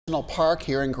National Park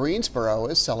here in Greensboro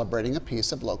is celebrating a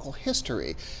piece of local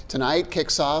history. Tonight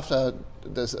kicks off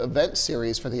this event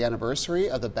series for the anniversary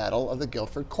of the Battle of the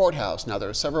Guilford Courthouse. Now, there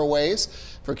are several ways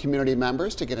for community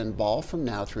members to get involved from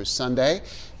now through Sunday,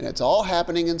 and it's all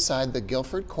happening inside the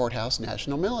Guilford Courthouse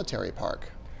National Military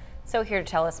Park. So here to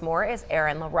tell us more is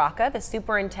Aaron LaRocca, the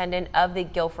superintendent of the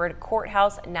Guilford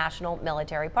Courthouse National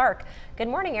Military Park. Good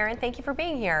morning, Aaron. Thank you for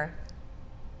being here.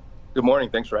 Good morning.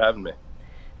 Thanks for having me.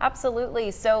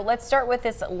 Absolutely. So let's start with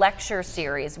this lecture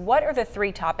series. What are the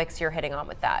three topics you're hitting on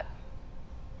with that?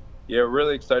 Yeah, we're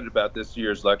really excited about this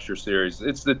year's lecture series.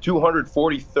 It's the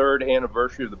 243rd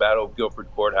anniversary of the Battle of Guilford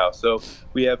Courthouse. So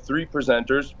we have three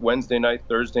presenters, Wednesday night,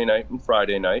 Thursday night, and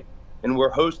Friday night. And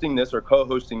we're hosting this or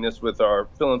co-hosting this with our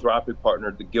philanthropic partner,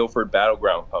 the Guilford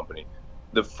Battleground Company.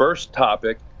 The first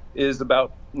topic is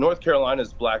about North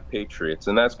Carolina's Black Patriots,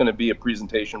 and that's going to be a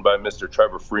presentation by Mr.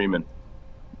 Trevor Freeman.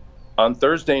 On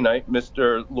Thursday night,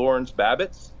 Mr. Lawrence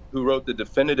Babbitts, who wrote the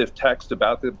definitive text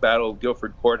about the Battle of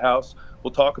Guilford Courthouse,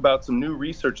 will talk about some new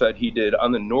research that he did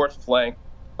on the north flank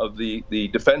of the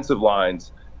defensive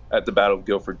lines at the Battle of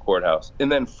Guilford Courthouse.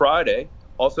 And then Friday,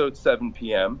 also at 7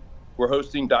 p.m., we're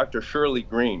hosting Dr. Shirley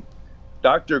Green.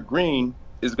 Dr. Green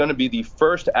is going to be the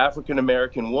first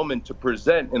African-American woman to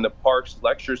present in the park's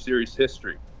lecture series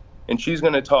history. And she's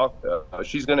going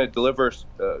to deliver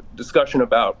a discussion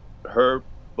about her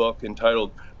book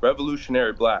entitled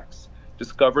Revolutionary Blacks,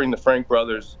 Discovering the Frank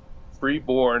Brothers,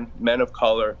 Freeborn Men of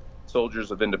Color,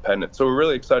 Soldiers of Independence. So we're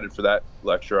really excited for that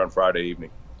lecture on Friday evening.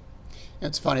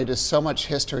 It's funny, there's so much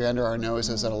history under our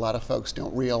noses that a lot of folks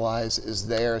don't realize is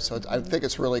there. So I think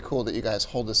it's really cool that you guys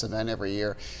hold this event every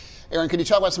year. Aaron, can you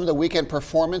talk about some of the weekend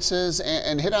performances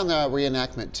and hit on the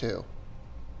reenactment too?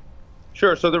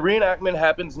 Sure. So the reenactment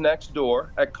happens next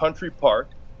door at Country Park.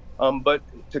 But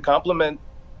to complement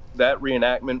that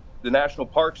reenactment, the National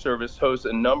Park Service hosts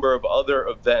a number of other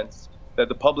events that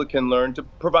the public can learn to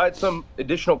provide some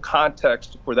additional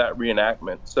context for that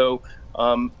reenactment. So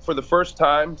for the first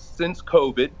time since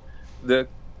COVID, the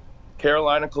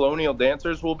Carolina Colonial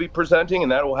Dancers will be presenting,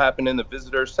 and that will happen in the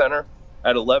Visitor Center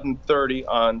at 11:30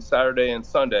 on Saturday and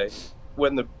Sunday,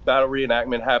 when the battle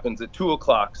reenactment happens at 2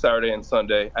 o'clock Saturday and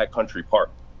Sunday at Country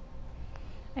Park.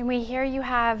 And we hear you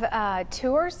have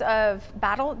tours of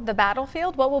the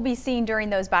battlefield. What will be seen during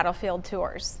those battlefield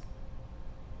tours?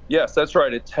 Yes, that's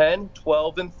right. At 10,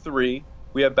 12, and 3,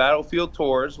 we have battlefield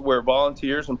tours where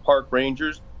volunteers and park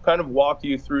rangers kind of walk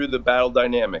you through the battle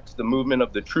dynamics, the movement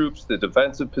of the troops, the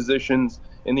defensive positions,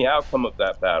 and the outcome of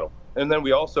that battle. And then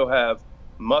we also have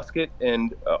musket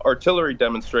and artillery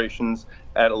demonstrations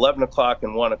at 11 o'clock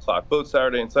and 1 o'clock, both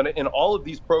Saturday and Sunday. And all of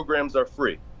these programs are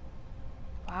free.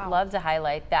 Wow. Love to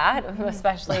highlight that,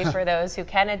 especially for those who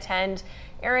can attend.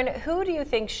 Aaron, who do you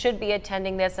think should be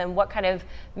attending this, and what kind of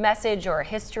message or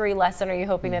history lesson are you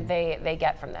hoping that they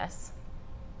get from this?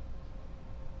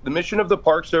 The mission of the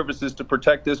Park Service is to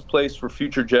protect this place for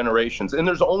future generations. And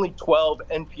there's only 12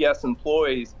 NPS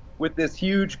employees with this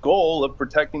huge goal of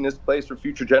protecting this place for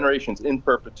future generations in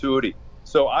perpetuity.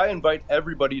 So I invite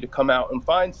everybody to come out and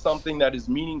find something that is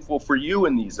meaningful for you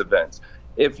in these events.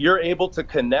 If you're able to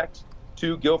connect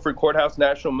to Guilford Courthouse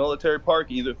National Military Park,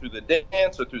 either through the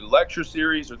dance or through the lecture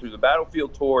series or through the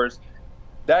battlefield tours,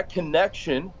 that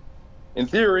connection, in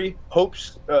theory,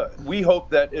 we hope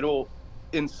that it'll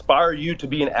inspire you to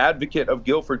be an advocate of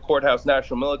Guilford Courthouse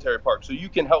National Military Park, so you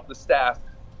can help the staff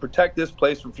protect this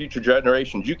place for future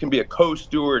generations. You can be a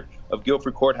co-steward of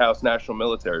Guilford Courthouse National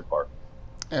Military Park.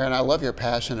 Aaron, I love your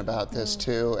passion about this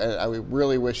too, and I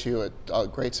really wish you a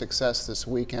great success this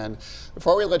weekend.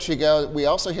 Before we let you go, we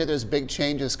also hear there's big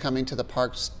changes coming to the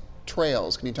park's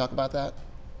trails. Can you talk about that?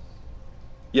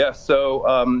 Yes,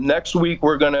 so next week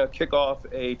we're going to kick off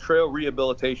a trail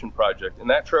rehabilitation project, and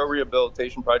that trail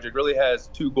rehabilitation project really has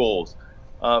two goals.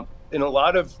 In a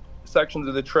lot of sections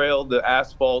of the trail, the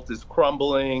asphalt is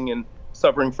crumbling and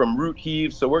suffering from root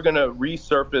heaves, so we're going to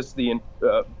resurface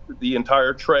the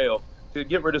entire trail to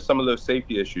get rid of some of those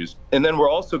safety issues. And then we're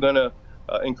also going to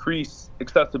increase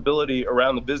accessibility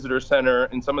around the visitor center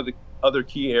and some of the other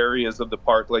key areas of the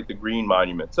park, like the Green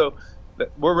Monument. So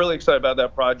we're really excited about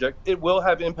that project. It will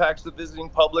have impacts to the visiting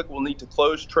public. We'll need to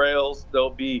close trails. There'll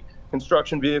be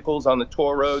construction vehicles on the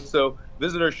tour road. So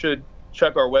visitors should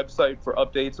check our website for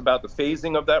updates about the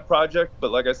phasing of that project.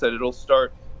 But like I said, it'll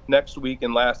start next week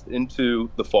and last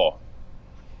into the fall.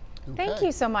 Thank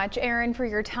you so much, Erin, for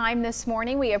your time this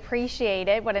morning. We appreciate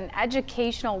it. What an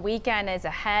educational weekend is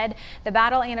ahead. The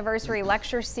Battle Anniversary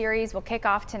Lecture Series will kick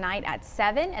off tonight at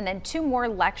 7, and then 2 more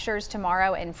lectures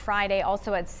tomorrow and Friday,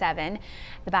 also at 7.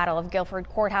 The Battle of Guilford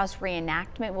Courthouse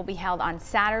reenactment will be held on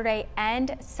Saturday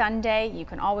and Sunday. You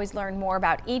can always learn more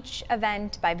about each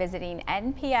event by visiting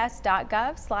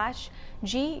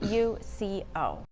nps.gov/GUCO.